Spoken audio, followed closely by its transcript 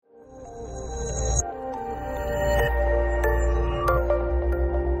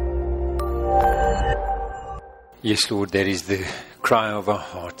Yes, Lord, that is the cry of our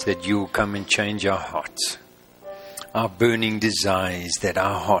hearts, that you will come and change our hearts. Our burning desire is that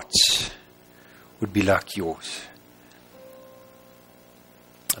our hearts would be like yours,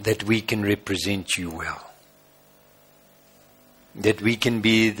 that we can represent you well, that we can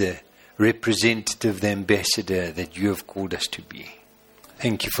be the representative, the ambassador that you have called us to be.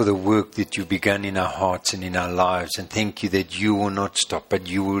 Thank you for the work that you've begun in our hearts and in our lives, and thank you that you will not stop, but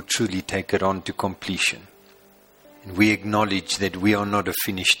you will truly take it on to completion. And we acknowledge that we are not a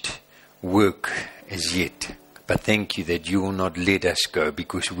finished work as yet. But thank you that you will not let us go,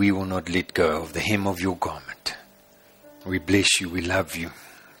 because we will not let go of the hem of your garment. We bless you. We love you.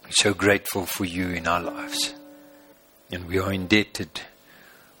 We're so grateful for you in our lives. And we are indebted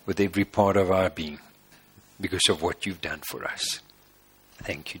with every part of our being because of what you've done for us.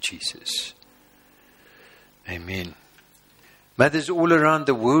 Thank you, Jesus. Amen. Mothers all around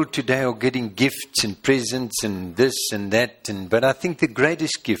the world today are getting gifts and presents and this and that. But I think the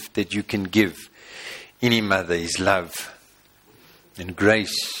greatest gift that you can give any mother is love and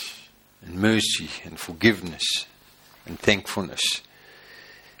grace and mercy and forgiveness and thankfulness.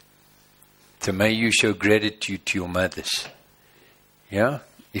 So may you show gratitude to your mothers. Yeah?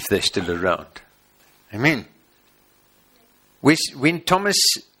 If they're still around. Amen. When Thomas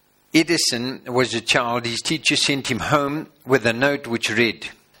Edison was a child, his teacher sent him home with a note which read,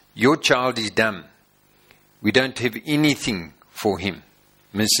 "Your child is dumb. We don't have anything for him."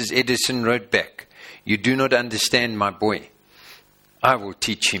 Mrs. Edison wrote back, "You do not understand, my boy. I will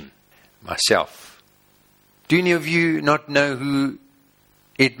teach him myself." Do any of you not know who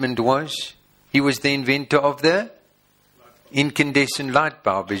Edmund was? He was the inventor of the incandescent light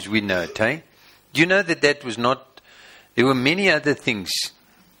bulb, as we know it. Do you know that was not... There were many other things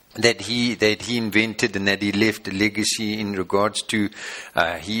that he invented and that he left a legacy in regards to.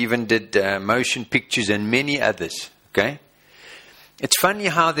 He even did motion pictures and many others. Okay? It's funny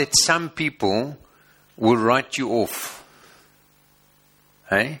how that some people will write you off.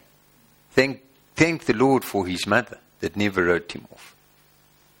 Hey? Thank the Lord for his mother that never wrote him off.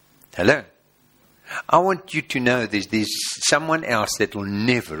 Hello? I want you to know there's someone else that will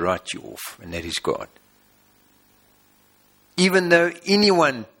never write you off, and that is God. Even though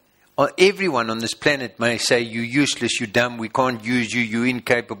anyone or everyone on this planet may say you're useless, you're dumb, we can't use you, you're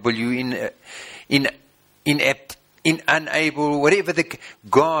incapable, you're inept, unable, whatever,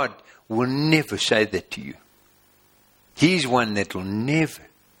 God will never say that to you. He's one that will never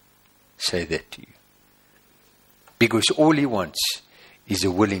say that to you. Because all he wants is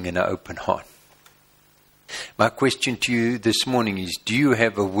a willing and an open heart. My question to you this morning is, do you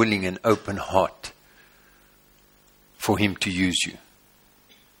have a willing and open heart for him to use you?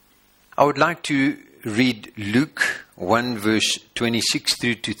 I would like to read Luke 1 verse 26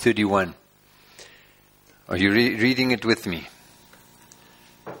 through to 31. Are you reading it with me?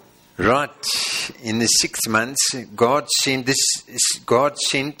 Right, in the 6th month, God sent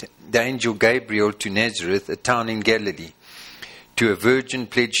the angel Gabriel to Nazareth, a town in Galilee, to a virgin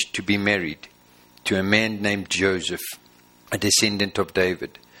pledged to be married to a man named Joseph, a descendant of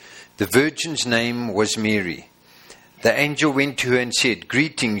David. The virgin's name was Mary. The angel went to her and said,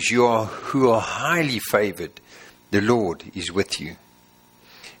 "Greetings, who are highly favored. The Lord is with you."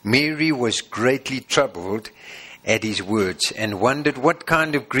 Mary was greatly troubled at his words and wondered what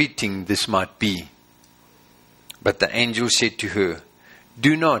kind of greeting this might be. But the angel said to her,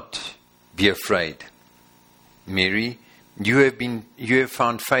 "Do not be afraid, Mary. You have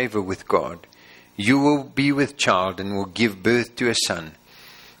found favor with God. You will be with child and will give birth to a son,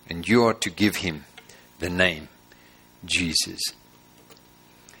 and you are to give him the name Jesus."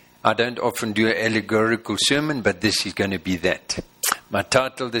 I don't often do an allegorical sermon, but this is going to be that. My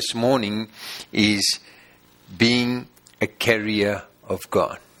title this morning is Being a Carrier of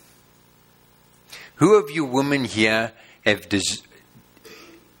God. Who of you women here have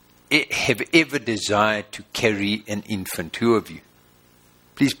ever desired to carry an infant? Who of you?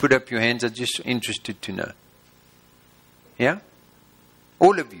 Please put up your hands. I'm just interested to know. Yeah?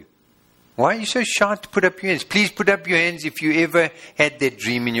 All of you. Why are you so shy to put up your hands? Please put up your hands if you ever had that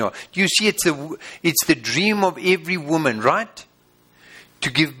dream in your... Do you see it's the dream of every woman, right? To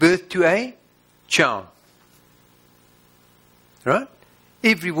give birth to a child. Right?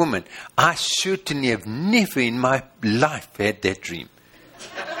 Every woman. I certainly have never in my life had that dream.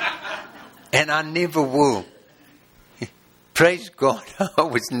 And I never will. Praise God.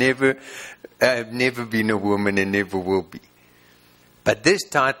 I've never been a woman and never will be. But this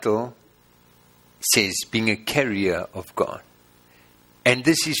title says being a carrier of God. And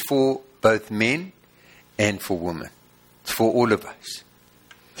this is for both men and for women. It's for all of us.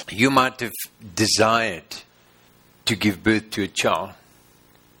 You might have desired to give birth to a child.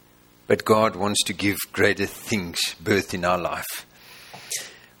 But God wants to give greater things birth in our life.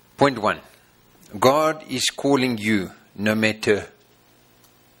 Point 1. God is calling you no matter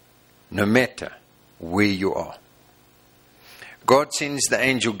where you are. God sends the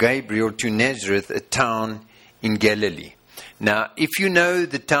angel Gabriel to Nazareth, a town in Galilee. Now, if you know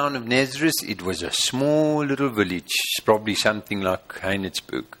the town of Nazareth, it was a small little village. It's probably something like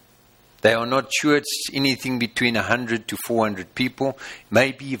Heinertsburg. They are not sure. It's anything between 100 to 400 people,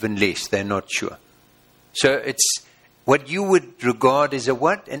 maybe even less. They're not sure. So it's what you would regard as a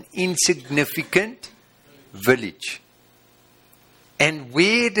what? An insignificant village. And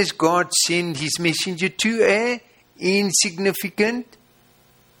where does God send his messenger to? An insignificant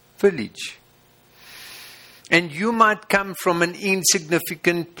village. And you might come from an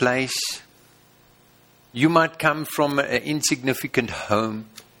insignificant place. You might come from an insignificant home.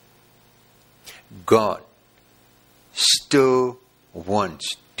 God still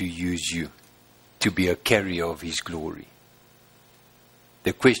wants to use you to be a carrier of his glory.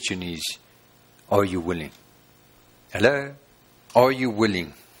 The question is, are you willing? Hello? Are you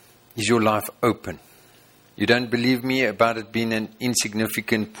willing? Is your life open? You don't believe me about it being an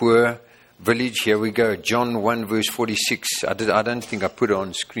insignificant, poor village? Here we go. John 1 verse 46. I don't think I put it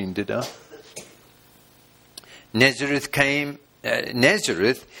on screen, did I? Nazareth, can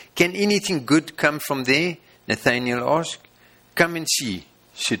anything good come from there? Nathanael asked. Come and see,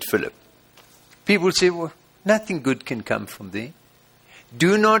 said Philip. People say, well, nothing good can come from there.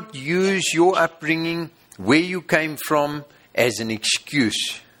 Do not use your upbringing, where you came from, as an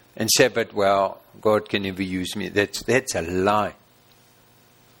excuse and say, but well, God can never use me. That's a lie.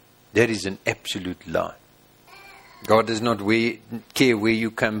 That is an absolute lie. God does not care where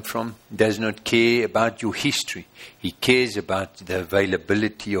you come from, does not care about your history. He cares about the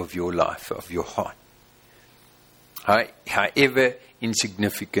availability of your life, of your heart. However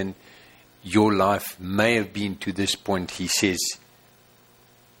insignificant your life may have been to this point, he says,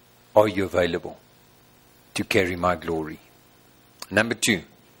 are you available to carry my glory? Number 2,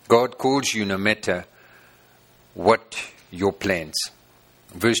 God calls you no matter what your plans.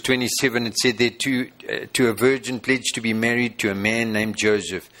 Verse 27, it said there, to a virgin pledged to be married to a man named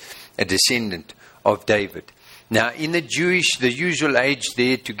Joseph, a descendant of David. Now, in the usual age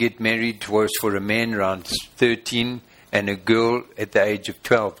there to get married was for a man around 13 and a girl at the age of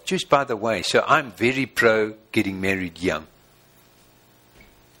 12. Just by the way, so I'm very pro getting married young.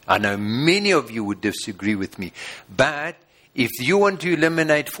 I know many of you would disagree with me, but if you want to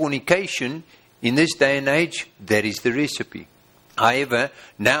eliminate fornication in this day and age, that is the recipe. However,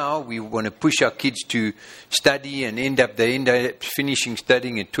 now we want to push our kids to study and they end up finishing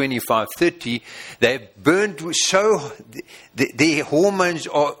studying at 25, 30. They've burned so, their hormones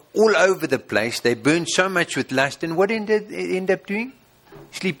are all over the place. They burn so much with lust. And what they end up doing?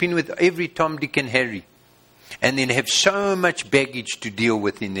 Sleeping with every Tom, Dick and Harry. And then have so much baggage to deal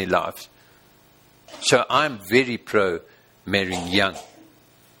with in their lives. So I'm very pro marrying young.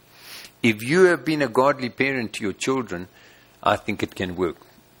 If you have been a godly parent to your children, I think it can work.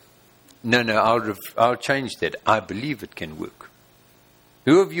 No, I'll change that. I believe it can work.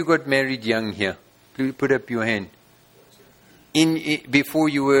 Who of you got married young here? Please put up your hand. Before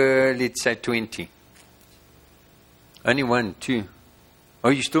you were, let's say, 20. Only 1, 2.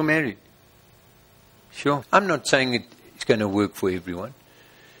 Are you still married? Sure. I'm not saying it's going to work for everyone.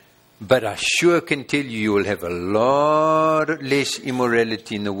 But I sure can tell you will have a lot less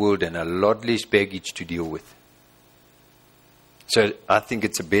immorality in the world and a lot less baggage to deal with. So I think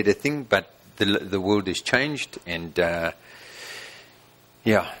it's a better thing, but the world has changed. And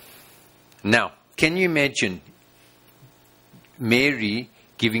yeah. Now, can you imagine Mary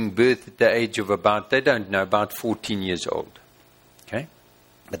giving birth at the age of about 14 years old? Okay?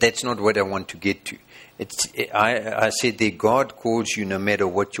 But that's not what I want to get to. I said that God calls you no matter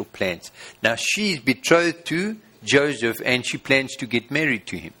what your plans. Now, she's betrothed to Joseph and she plans to get married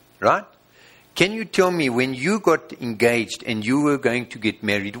to him, right? Can you tell me, when you got engaged and you were going to get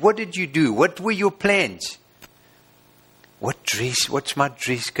married, what did you do? What were your plans? What's my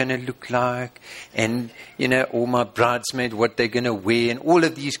dress going to look like? And, all my bridesmaids, what they're going to wear, and all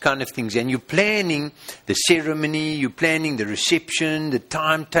of these kind of things. And you're planning the ceremony, you're planning the reception, the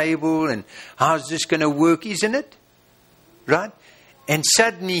timetable, and how's this going to work, isn't it? Right? And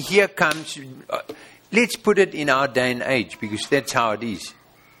suddenly here comes, let's put it in our day and age, because that's how it is.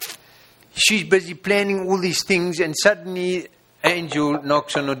 She's busy planning all these things, and suddenly angel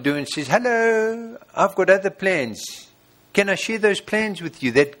knocks on her door and says, hello, I've got other plans. Can I share those plans with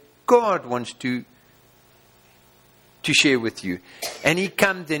you that God wants to share with you? And he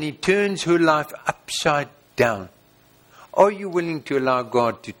comes and he turns her life upside down. Are you willing to allow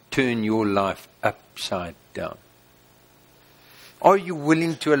God to turn your life upside down? Are you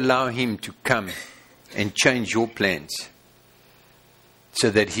willing to allow Him to come and change your plans so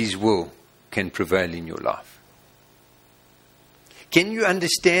that His will can prevail in your life? Can you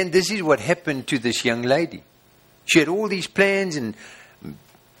understand? This is what happened to this young lady. She had all these plans and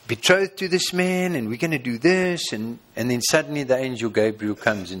betrothed to this man, and we're going to do this, and then suddenly the angel Gabriel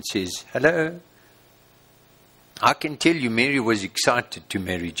comes and says, hello. I can tell you Mary was excited to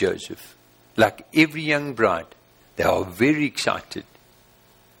marry Joseph. Like every young bride, they are very excited.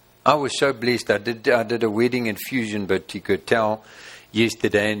 I was so blessed. I did a wedding in Fusion Boutique Hotel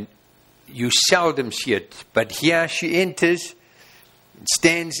yesterday, and you seldom see it. But here she enters,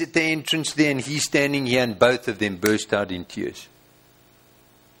 stands at the entrance there, and he's standing here, and both of them burst out in tears.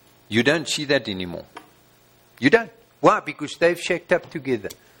 You don't see that anymore. You don't. Why? Because they've shacked up together.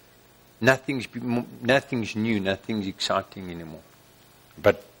 Nothing's new, nothing's exciting anymore.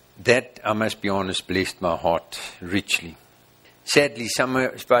 But that, I must be honest, blessed my heart richly. Sadly, some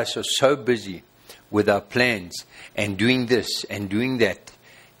of us are so busy with our plans and doing this and doing that,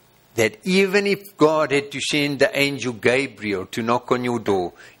 that even if God had to send the angel Gabriel to knock on your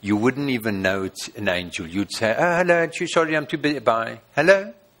door, you wouldn't even know it's an angel. You'd say, oh, hello, sorry, I'm too busy, bye.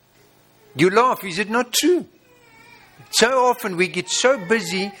 Hello? You laugh, is it not true? So often we get so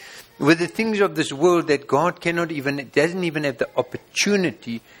busy with the things of this world that God doesn't even have the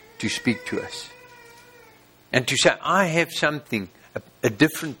opportunity to speak to us. And to say, I have something, a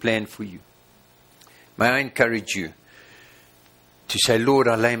different plan for you. May I encourage you to say, Lord,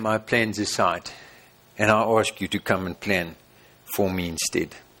 I lay my plans aside and I ask you to come and plan for me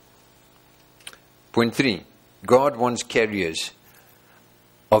instead. Point 3, God wants carriers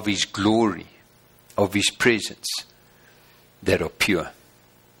of His glory, of His presence, that are pure.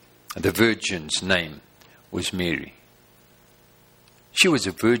 The virgin's name was Mary. She was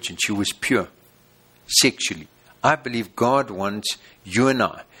a virgin. She was pure sexually. I believe God wants you and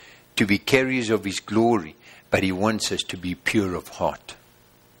I to be carriers of His glory, but He wants us to be pure of heart.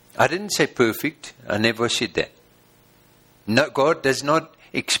 I didn't say perfect. I never said that. No, God does not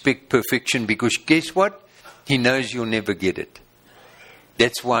expect perfection, because guess what? He knows you'll never get it.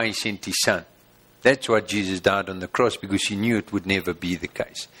 That's why He sent His Son. That's why Jesus died on the cross, because He knew it would never be the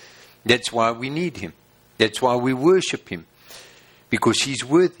case. That's why we need Him. That's why we worship Him, because He's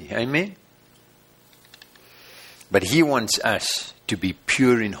worthy. Amen? But He wants us to be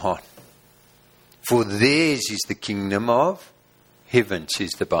pure in heart. For theirs is the kingdom of heaven,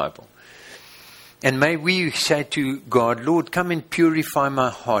 says the Bible. And may we say to God, Lord, come and purify my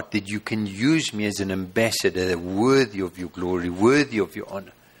heart, that you can use me as an ambassador worthy of your glory, worthy of your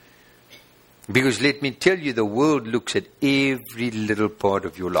honor. Because let me tell you, the world looks at every little part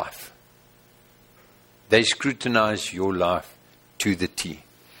of your life. They scrutinize your life to the T.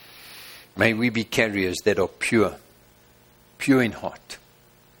 May we be carriers that are pure in heart.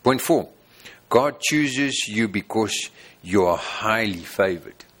 Point 4, God chooses you because you are highly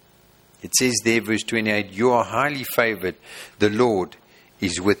favored. It says there, verse 28, you are highly favored. The Lord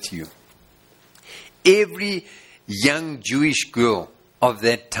is with you. Every young Jewish girl of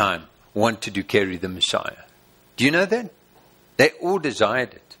that time wanted to carry the Messiah. Do you know that? They all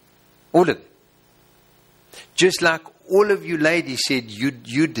desired it. All of them. Just like all of you ladies said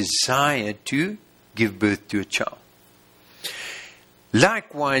you desire to give birth to a child.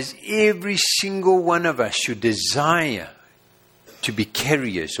 Likewise, every single one of us should desire to be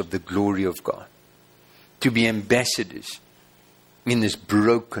carriers of the glory of God. To be ambassadors in this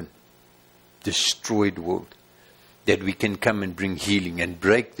broken, destroyed world. That we can come and bring healing and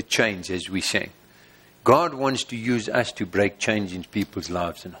break the chains, as we sang. God wants to use us to break chains in people's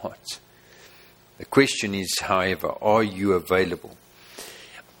lives and hearts. The question is, however, are you available?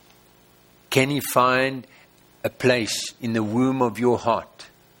 Can He find a place in the womb of your heart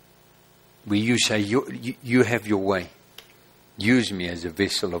where you say, you have your way. Use me as a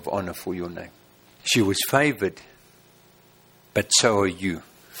vessel of honor for your name. She was favored, but so are you,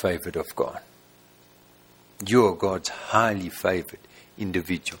 favored of God. You are God's highly favored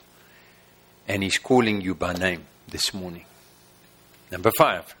individual. And He's calling you by name this morning. Number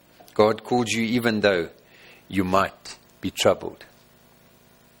 5, God calls you even though you might be troubled.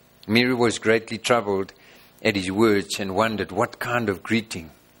 Mary was greatly troubled at His words and wondered what kind of greeting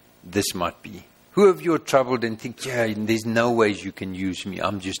this might be. Who of you are troubled and think, there's no ways you can use me.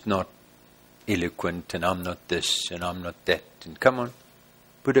 I'm just not eloquent, and I'm not this, and I'm not that. And come on,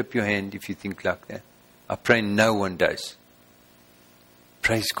 put up your hand if you think like that. I pray no one does.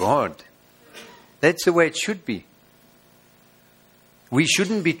 Praise God. That's the way it should be. We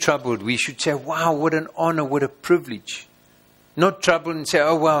shouldn't be troubled. We should say, wow, what an honor, what a privilege. Not troubled and say,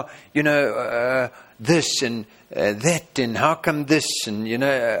 oh, well, this and that, and how come this,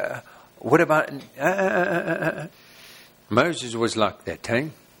 and, what about... Moses was like that,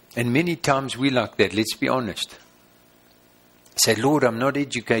 hey? And many times we like that, let's be honest. Say, Lord, I'm not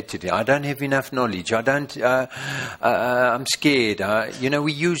educated. I don't have enough knowledge. I'm scared.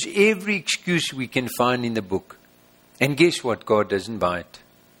 We use every excuse we can find in the book. And guess what? God doesn't buy it.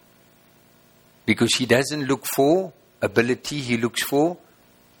 Because He doesn't look for ability, He looks for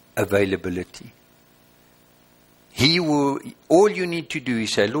availability. All you need to do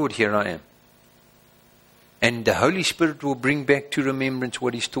is say, Lord, here I am. And the Holy Spirit will bring back to remembrance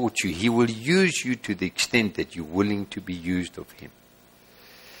what He's taught you. He will use you to the extent that you're willing to be used of Him.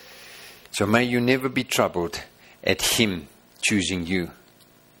 So may you never be troubled at Him choosing you.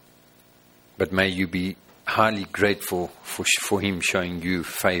 But may you be highly grateful for Him showing you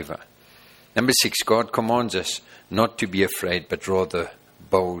favor. Number 6, God commands us not to be afraid, but rather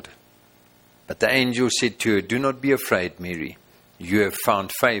bold. But the angel said to her, do not be afraid, Mary. You have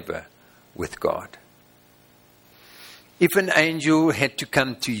found favor with God. If an angel had to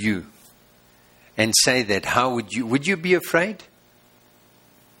come to you and say that, how would you be afraid?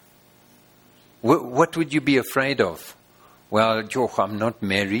 What would you be afraid of? Well, I'm not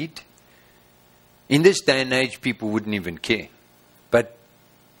married. In this day and age, people wouldn't even care. But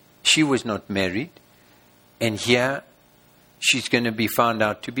she was not married. And here, she's going to be found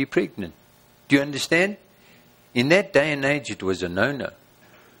out to be pregnant. Do you understand? In that day and age, it was a no-no.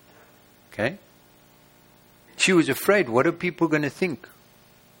 Okay? She was afraid. What are people going to think?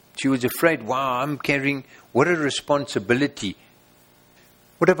 She was afraid. Wow, I'm carrying, what a responsibility.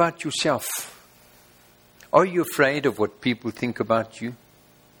 What about yourself? Are you afraid of what people think about you?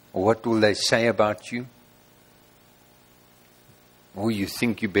 Or what will they say about you? Or you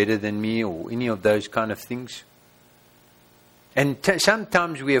think you're better than me, or any of those kind of things? And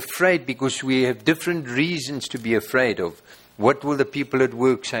sometimes we're afraid because we have different reasons to be afraid of. What will the people at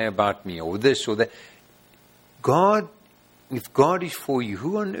work say about me, or this or that? God, if God is for you,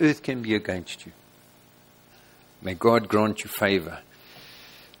 who on earth can be against you? May God grant you favor,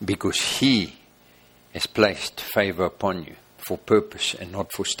 because He has placed favor upon you for purpose and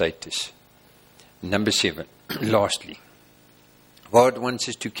not for status. Number 7, lastly, God wants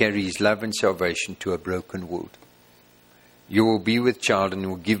us to carry His love and salvation to a broken world. You will be with child and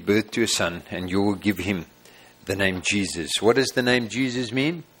will give birth to a son, and you will give him the name Jesus. What does the name Jesus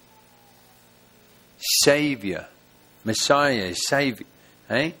mean? Savior. Messiah, Savior.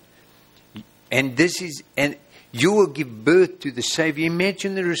 Eh? And you will give birth to the Savior.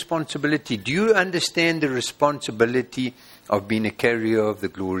 Imagine the responsibility. Do you understand the responsibility of being a carrier of the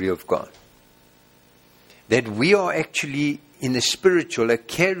glory of God? That we are actually, in the spiritual, a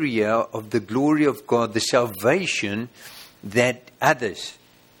carrier of the glory of God, the salvation that others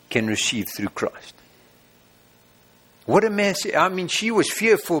can receive through Christ. What a massive, she was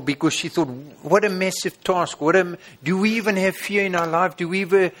fearful because she thought, what a massive task. Do we even have fear in our life? Do we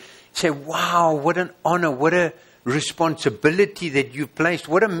ever say, wow, what an honor, what a responsibility that you've placed,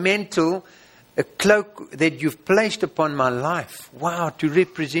 what a cloak that you've placed upon my life. Wow, to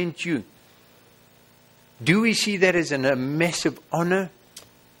represent you. Do we see that as a massive honor?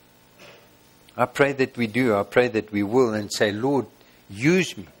 I pray that we do. I pray that we will, and say, Lord,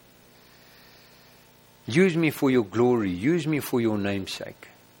 use me. Use me for your glory. Use me for your name's sake.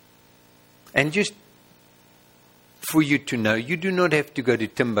 And just for you to know, you do not have to go to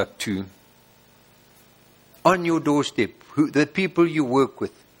Timbuktu. On your doorstep, the people you work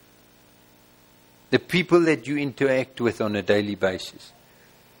with, the people that you interact with on a daily basis,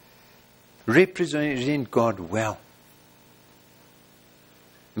 represent God well.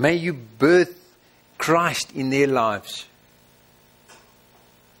 May you birth Christ in their lives.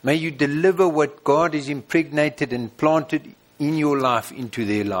 May you deliver what God has impregnated and planted in your life into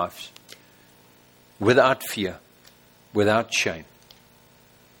their lives. Without fear, without shame,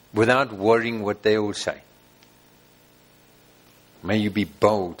 without worrying what they will say. May you be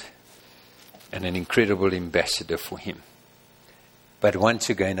bold and an incredible ambassador for Him. But once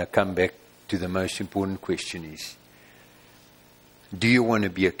again, I come back to the most important question is, do you want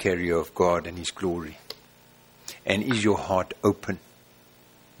to be a carrier of God and His glory? And is your heart open?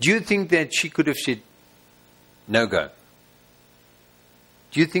 Do you think that she could have said, no go?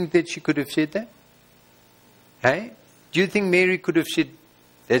 Do you think that she could have said that? Hey? Do you think Mary could have said,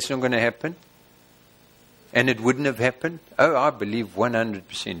 that's not going to happen? And it wouldn't have happened? Oh, I believe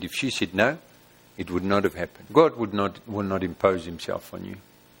 100%. If she said no, it would not have happened. God will not impose Himself on you.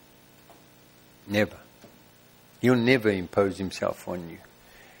 Never. He'll never impose Himself on you.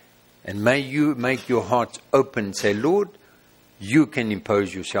 And may you make your hearts open and say, Lord, you can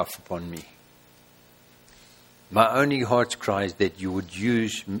impose yourself upon me. My only heart's cry is that you would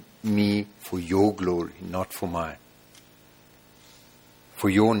use me for your glory, not for mine. For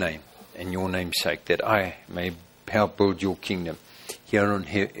your name and your name's sake, that I may help build your kingdom here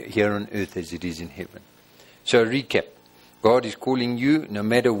on earth as it is in heaven. So recap. God is calling you no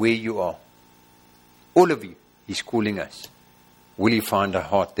matter where you are. All of you, He's calling us. Will you find a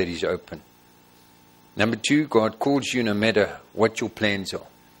heart that is open? Number 2, God calls you no matter what your plans are.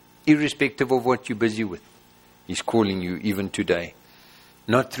 Irrespective of what you're busy with. He's calling you even today.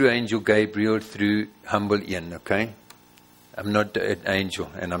 Not through Angel Gabriel, through humble Ian, okay? I'm not an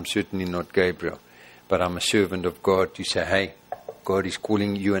angel and I'm certainly not Gabriel. But I'm a servant of God to say, hey, God is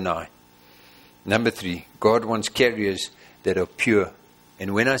calling you and I. Number 3, God wants carriers that are pure.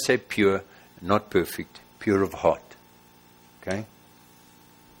 And when I say pure, not perfect, pure of heart. Okay?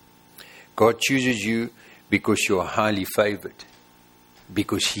 God chooses you because you are highly favored.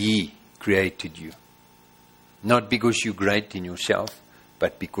 Because He created you. Not because you're great in yourself,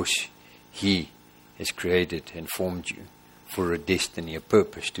 but because He has created and formed you for a destiny, a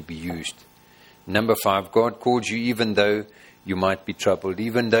purpose to be used. Number 5, God calls you even though you might be troubled,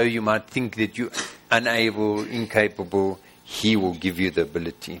 even though you might think that you're unable, incapable, He will give you the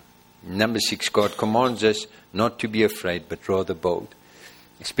ability. Number 6, God commands us not to be afraid, but rather bold.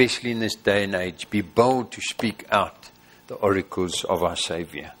 Especially in this day and age, be bold to speak out the oracles of our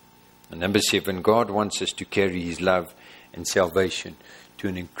Savior. And number 7, God wants us to carry His love and salvation to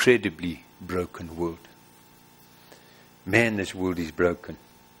an incredibly broken world. Man, this world is broken.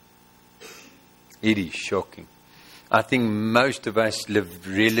 It is shocking. I think most of us live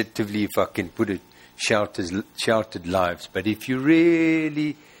relatively, if I can put it, sheltered lives. But if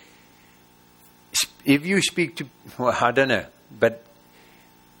you speak to, well, I don't know, but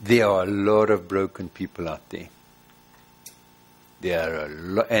there are a lot of broken people out there. There are a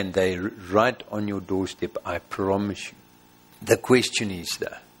lot, and they're right on your doorstep, I promise you. The question is,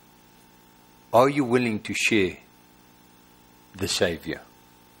 though, are you willing to share the Savior?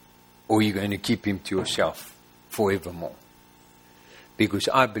 Or are you going to keep Him to yourself forevermore? Because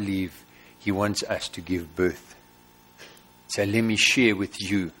I believe He wants us to give birth. So let me share with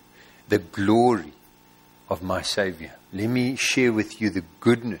you the glory of my Savior. Let me share with you the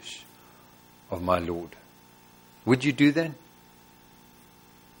goodness of my Lord. Would you do that?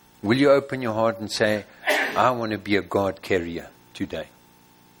 Will you open your heart and say, I want to be a God carrier today?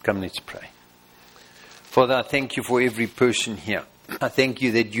 Come, let's pray. Father, I thank you for every person here. I thank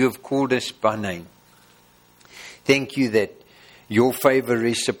you that you have called us by name. Thank you that your favor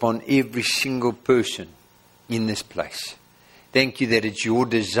rests upon every single person in this place. Thank you that it's your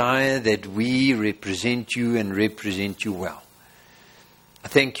desire that we represent you and represent you well. I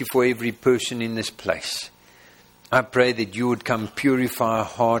thank you for every person in this place. I pray that you would come purify our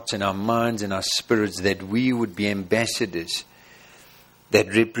hearts and our minds and our spirits, that we would be ambassadors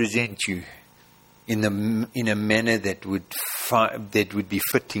that represent you in a manner that would be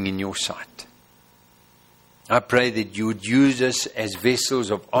fitting in your sight. I pray that you would use us as vessels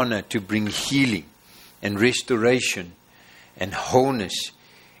of honor to bring healing and restoration and wholeness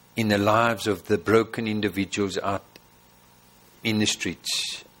in the lives of the broken individuals out in the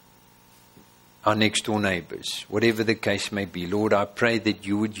streets, our next door neighbors, whatever the case may be. Lord, I pray that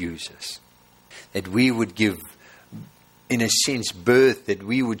you would use us, that we would give, in a sense, birth, that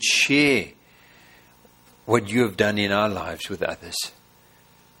we would share what you have done in our lives with others,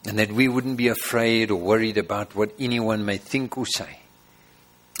 and that we wouldn't be afraid or worried about what anyone may think or say.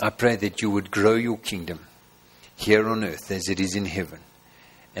 I pray that you would grow your kingdom here on earth as it is in heaven,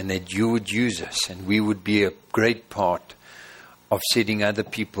 and that you would use us and we would be a great part of setting other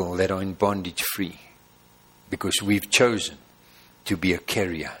people that are in bondage free, because we've chosen to be a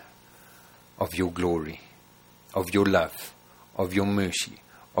carrier of your glory, of your love, of your mercy,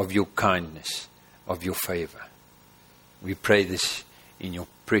 of your kindness, of your favor. We pray this in your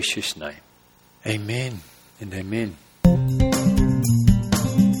precious name. Amen and amen.